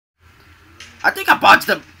I think I dodged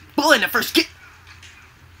the bullet in the first kick.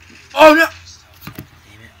 Oh no!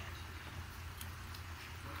 Damn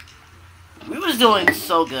it. We was doing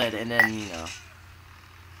so good, and then, you know.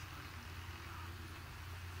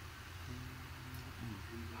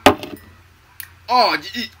 Oh,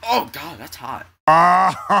 oh God, that's hot.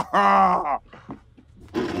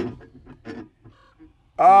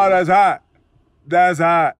 Oh, that's hot. That's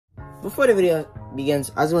hot. Before the video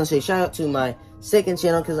begins, I just want to say shout out to my second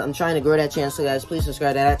channel because I'm trying to grow that channel. So guys, please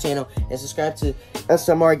subscribe to that channel and subscribe to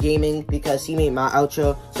SMR Gaming because he made my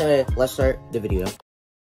outro. So anyway, let's start the video.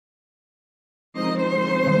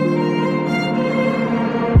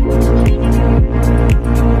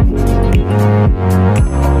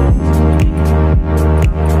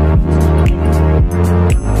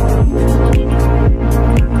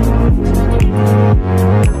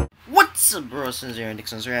 What's up, bro? Since you're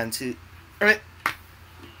Dixon's around too. Alright.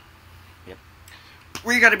 Yep.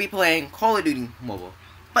 We're gonna be playing Call of Duty Mobile.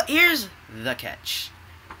 But here's the catch.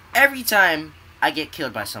 Every time I get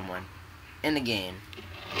killed by someone in the game,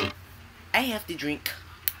 I have to drink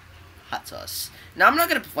hot sauce. Now I'm not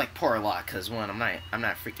gonna like pour a lot, cause one, I'm not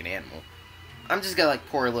a freaking animal. I'm just gonna like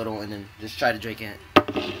pour a little and then just try to drink it.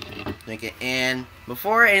 And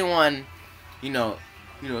before anyone, you know,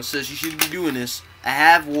 says you shouldn't be doing this, I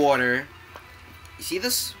have water. You see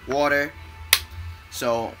this? Water.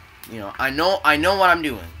 So, you know, I know what I'm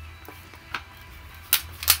doing.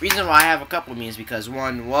 Reason why I have a couple of me is because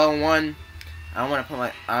one, I don't want to put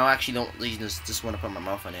my, I actually don't just want to put my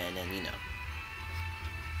mouth on it, and then, you know,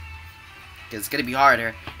 because it's gonna be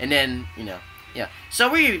harder, and then, you know, yeah.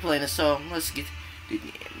 So we're gonna be playing this. So let's get to the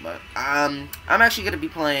game. But I'm actually gonna be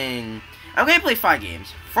playing. I'm gonna play 5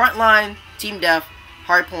 games: Frontline, Team Death,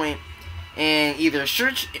 Hardpoint, and either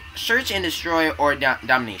Search and Destroy or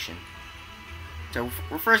Domination. So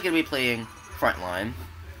we're first gonna be playing Frontline.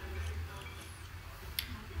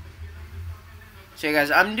 So yeah,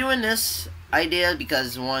 guys, I'm doing this idea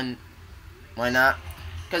because one, why not?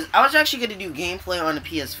 Because I was actually gonna do gameplay on the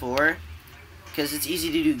PS4, because it's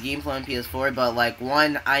easy to do gameplay on PS4. But like,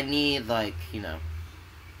 one, I need like, you know,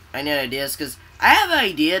 I need ideas, because I have an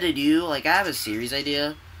idea to do, like I have a series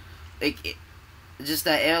idea, like just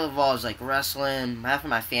that it involves like wrestling. Half of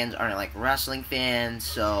my fans aren't like wrestling fans,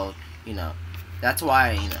 so you know, that's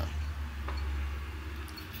why, you know.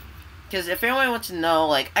 Because if anyone wants to know,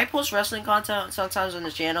 like, I post wrestling content sometimes on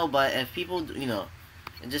the channel, but if people, you know,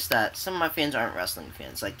 just that some of my fans aren't wrestling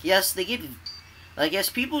fans. Like, yes, they get, like, yes,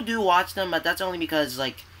 people do watch them, but that's only because,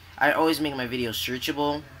 like, I always make my videos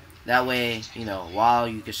searchable. That way, you know, while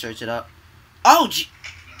you can search it up. Oh, gee.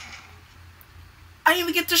 I didn't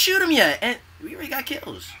even get to shoot him yet, and we already got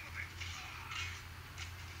kills.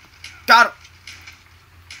 Got him.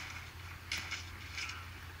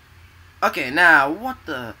 Okay, now, what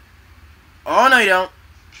the... Oh, no, you don't.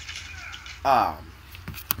 Oh,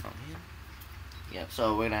 man. Yeah,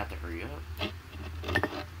 so we're gonna have to hurry up.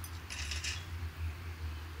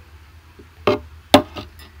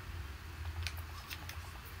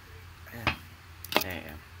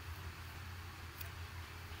 Damn.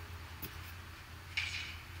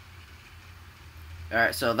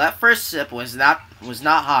 Alright, so that first sip was not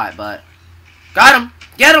hot, but... Got him!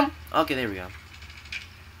 Get him! Okay, there we go.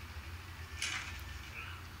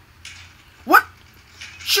 What?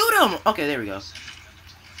 Shoot him! Okay, there we go.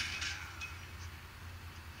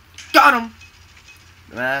 Got him!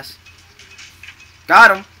 Dumbass.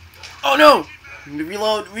 Got him! Oh no! We need to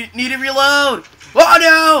reload! We need to reload! Oh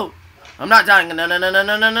no! I'm not dying! No, no, no, no,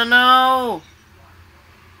 no, no, no, no!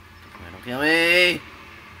 Don't kill me!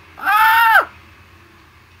 Ah!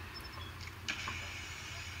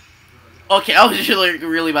 Okay, I was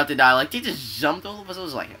really about to die. Like, they just jumped all of us. I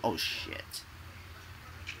was like, oh shit.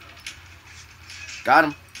 Got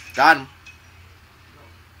him. Got him.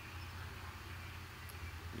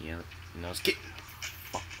 Yeah, no, it's kick.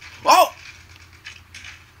 Oh!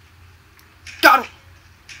 Got him!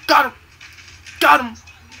 Got him! Got him!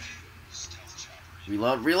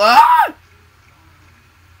 Reload, reload!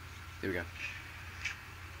 There we go.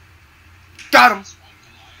 Got him!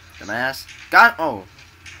 Dumbass. Got, oh.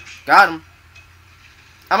 Got him.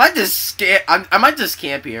 I might just I might just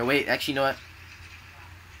camp here. Wait, actually, you know what?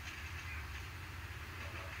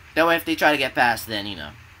 That way, if they try to get past, then, you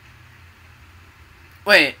know.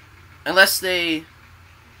 Wait. Unless they...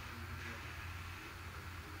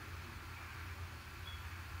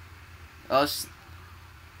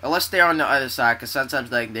 Unless they're on the other side, because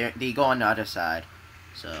sometimes, like, they go on the other side.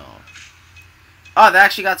 So... Oh, they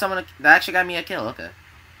actually got someone... They actually got me a kill. Okay.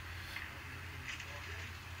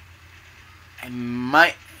 I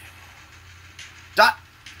might... Dot!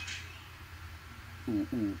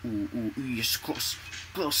 Ooh, yes, close.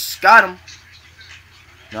 Close. Got him.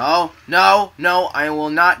 No, no, no, I will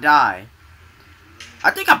not die.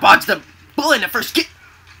 I think I bodged the bullet in the first kick.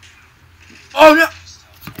 Oh, no.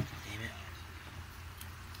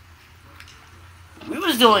 Damn it. We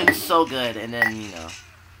was doing so good, and then, you know.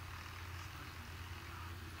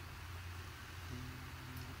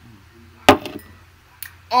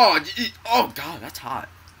 Oh, God, that's hot.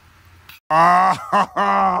 Oh,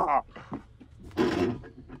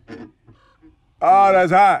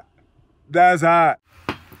 that's hot. That's hot.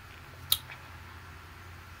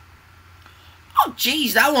 Oh,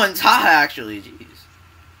 jeez, that one's hot, actually. Jeez.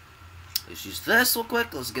 Let's use this real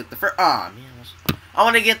quick. Let's get the first. Ah, man. I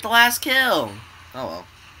want to get the last kill. Oh, well.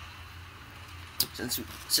 Since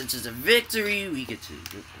it's a victory, we get to go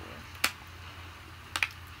for it.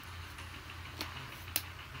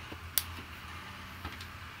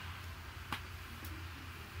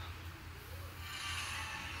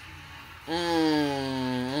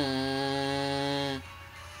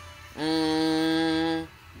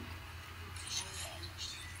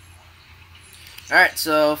 Alright,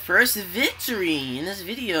 so first victory in this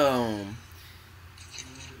video.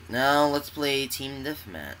 Now let's play Team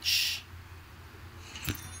Deathmatch.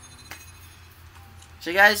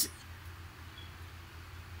 So guys,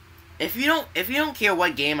 if you don't care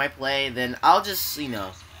what game I play, then I'll just, you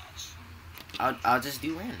know, I'll just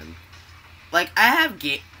do random. Like I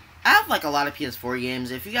have like a lot of PS4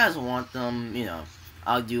 games. If you guys want them, you know,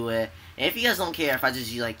 I'll do it. And if you guys don't care, if I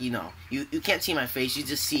just like, you know, you can't see my face, you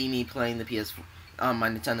just see me playing the PS4, my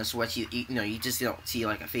Nintendo Switch. You know, you just don't see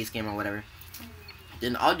like a face cam or whatever.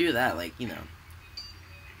 Then I'll do that. Like, you know,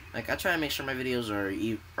 like I try to make sure my videos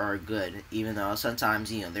are good, even though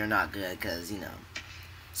sometimes, you know, they're not good because, you know,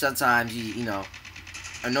 sometimes you know,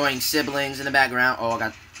 annoying siblings in the background. Oh,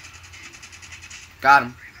 I got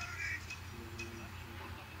him.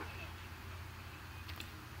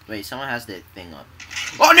 Wait, someone has that thing up.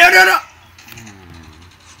 Oh, no, no, no!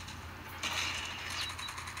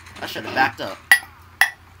 I should have backed up.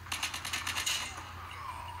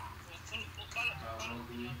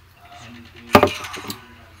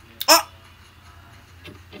 Oh!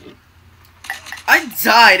 I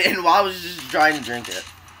died, and while I was just trying to drink it.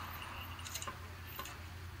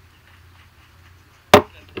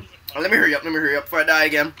 Oh, let me hurry up before I die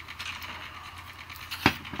again.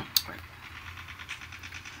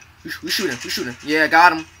 We shooting. Yeah,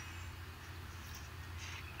 got him.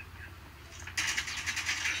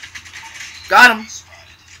 Got him.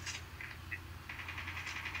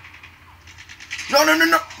 No, no, no,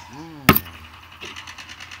 no.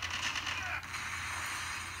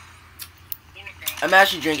 I'm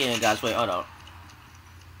actually drinking it, guys. Wait, hold on.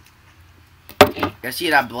 Y'all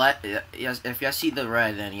see that blood? Yes, if y'all see the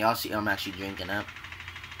red, then y'all see I'm actually drinking it.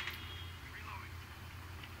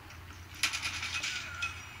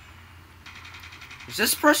 Is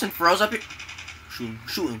this person froze up here?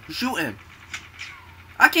 Shoot him.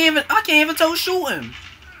 I can't even tell shoot him.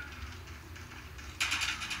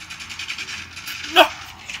 No!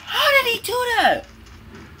 How did he do that?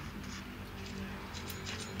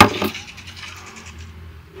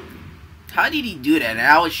 How did he do that? And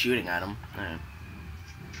I was shooting at him. Right.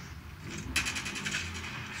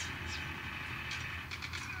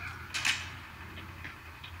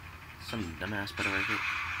 Some dumbass better right here.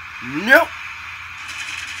 Nope!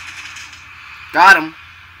 Got him.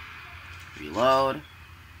 Reload.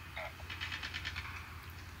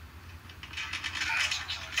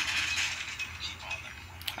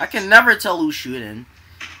 I can never tell who's shooting.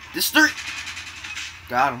 This three.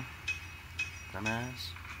 Got him.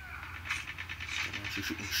 Dumbass.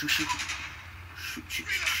 Shoot.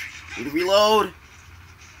 Need to reload.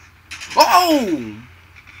 Oh!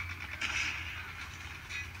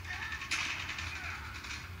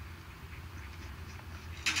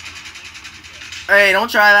 Hey, don't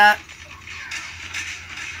try that.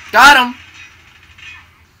 Got him.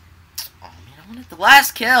 Oh man, I wanted the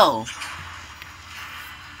last kill.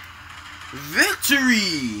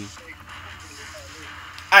 Victory.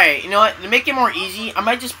 Alright, you know what? To make it more easy, I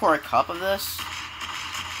might just pour a cup of this.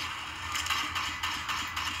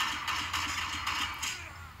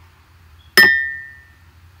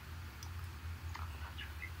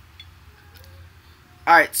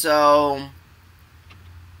 Alright, so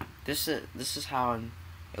this is how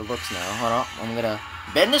it looks now. Hold on, I'm gonna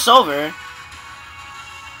bend this over.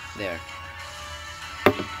 There.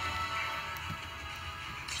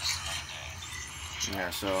 Yeah,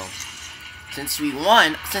 so since we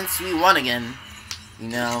won again, you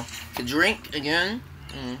know, to drink again.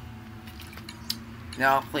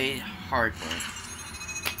 Now play hardcore.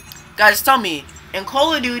 Guys, tell me, in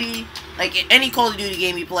Call of Duty, like any Call of Duty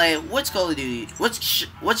game you play, what's Call of Duty?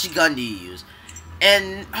 Which gun do you use?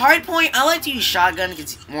 And hardpoint, I like to use shotgun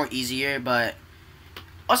because it's more easier, but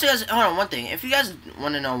also, guys, hold on, one thing. If you guys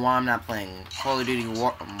want to know why I'm not playing Call of Duty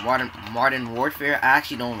Modern Warfare, I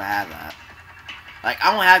actually don't have that. Like,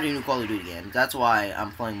 I don't have the new Call of Duty game. That's why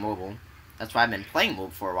I'm playing mobile. That's why I've been playing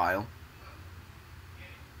mobile for a while.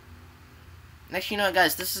 Next, you know,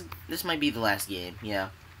 guys, this might be the last game. Yeah.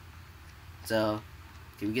 So,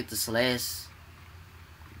 can we get this last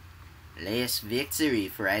victory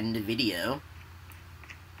for ending the video?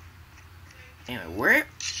 Anyway,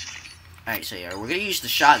 alright, so yeah, we're gonna use the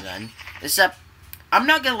shotgun. Except, I'm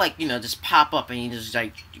not gonna, like, you know, just pop up and you just,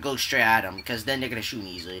 like, go straight at them, because then they're gonna shoot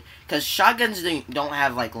me easily. Because shotguns don't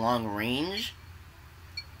have, like, long range.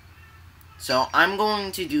 So, I'm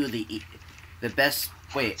going to do the best,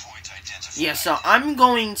 wait. Yeah, so I'm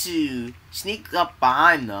going to sneak up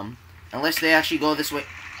behind them, unless they actually go this way.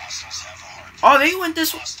 Oh, they went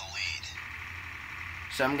this way.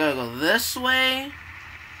 So, I'm gonna go this way.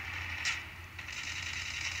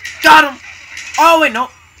 Got him! Oh, wait, no.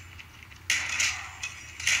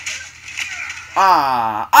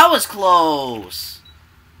 Ah, I was close.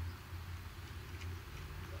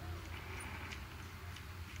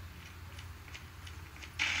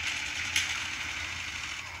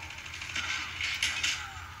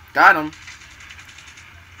 Got him.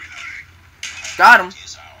 Got him.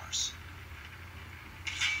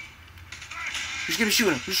 Who's gonna shoot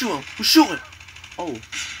him? Who's shooting? Who's shooting? Oh.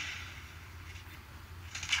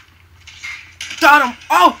 Got him!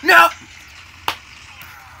 Oh, no!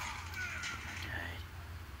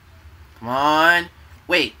 Come on.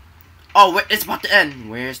 Wait. Oh, wait, it's about to end.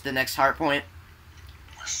 Where's the next hard point?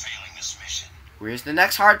 We're failing this mission. Where's the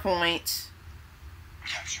next hard point?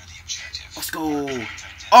 Capture the objective. Let's go.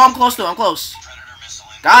 Oh, I'm close to him. I'm close.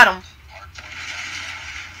 Got him.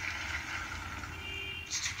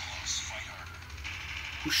 It's too close. Fight harder.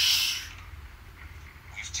 Whoosh.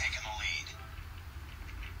 We've taken the lead.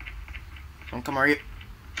 Don't come here.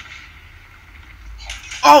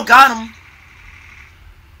 Oh, got him.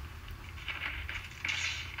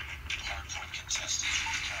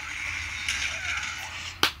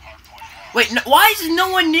 Wait, no, why is no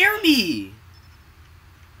one near me?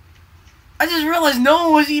 I just realized no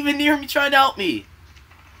one was even near me trying to help me.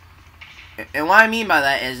 And what I mean by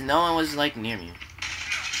that is no one was, like, near me.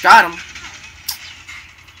 Got him.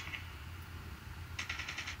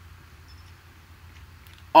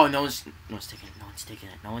 Oh, no one's taking it. No one's taking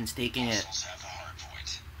it. No one's taking it.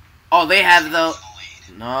 Oh, they have the...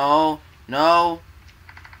 No. No.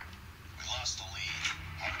 We lost the lead.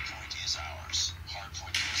 Hardpoint is ours.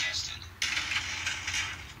 Hardpoint contested.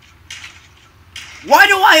 Why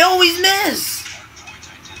do I always miss? Hardpoint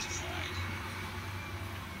identified.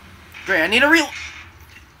 Great, I need a real...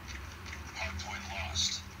 Hardpoint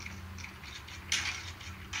lost.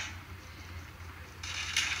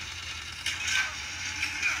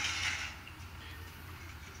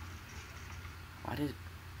 Why did...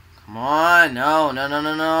 Come on, no, no, no,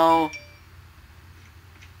 no, no.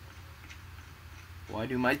 Why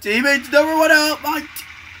do my teammates never want to help my...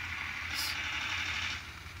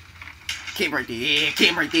 Came right there,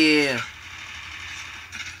 came right there.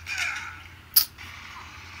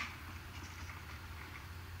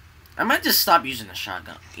 I might just stop using the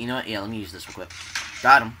shotgun. You know what? Yeah, let me use this real quick.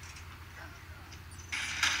 Got him.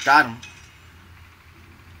 Got him.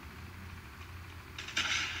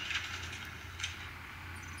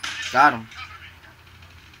 Got him.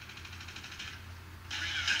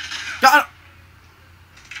 Got him.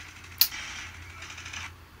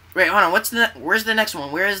 Wait, hold on. Where's the next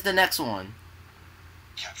one? Where is the next one?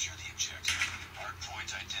 Capture the objective.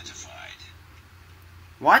 Hardpoint identified.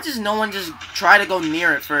 Why does no one just try to go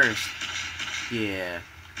near it first? Yeah.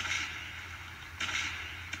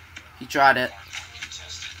 He tried it. Hardpoint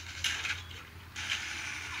contested.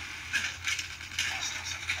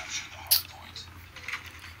 Hostiles have captured the hardpoint.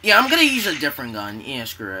 Yeah, I'm gonna use a different gun. Yeah,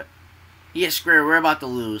 screw it. Yeah, screw it. We're about to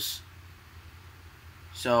lose.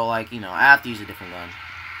 So, like, you know, I have to use a different gun.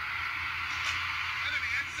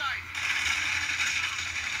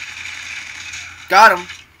 Got him.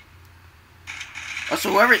 Oh,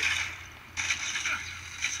 so whoever...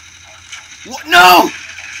 What? No!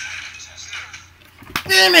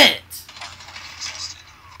 Damn it!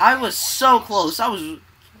 I was so close. I was...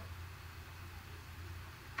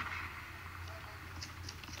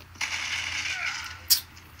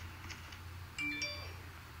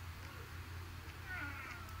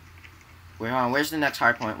 Wait, hold on. Where's the next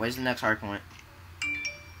hard point? Where's the next hard point?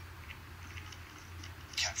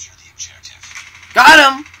 Capture the objective. Got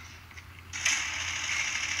him!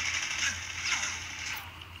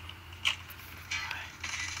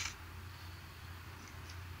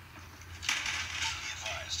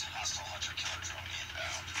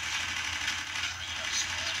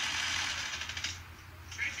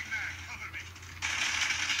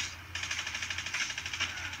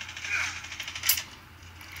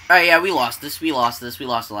 Alright, yeah, we lost this. We lost the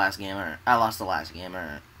last game. Alright. I lost the last game.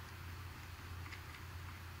 Alright.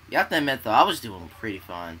 You have to admit, though, I was doing pretty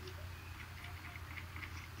fine.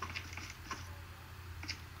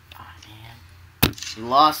 Oh, man. We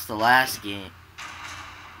lost the last game.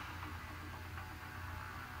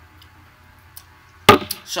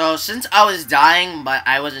 So, since I was dying, but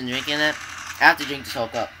I wasn't drinking it, I have to drink this whole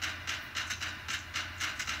cup.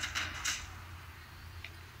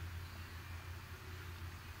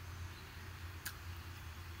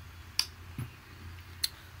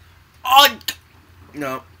 Oh!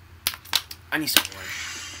 No. I need some more.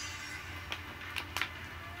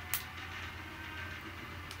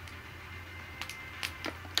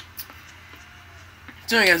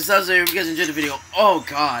 So guys, that's it. If you guys enjoyed the video. Oh,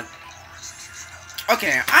 God.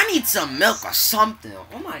 Okay, I need some milk or something.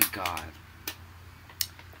 Oh my god.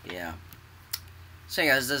 Yeah. So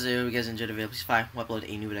guys, that's it. If you guys enjoyed the video, please upload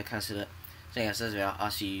a new video content. So guys, that's it.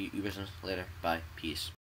 I'll see you guys later. Bye.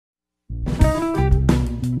 Peace.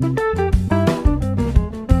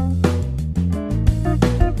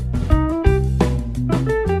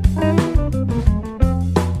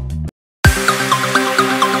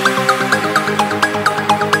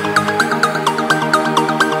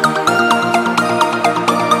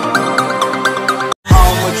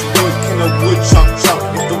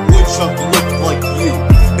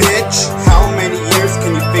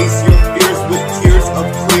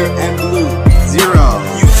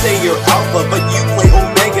 But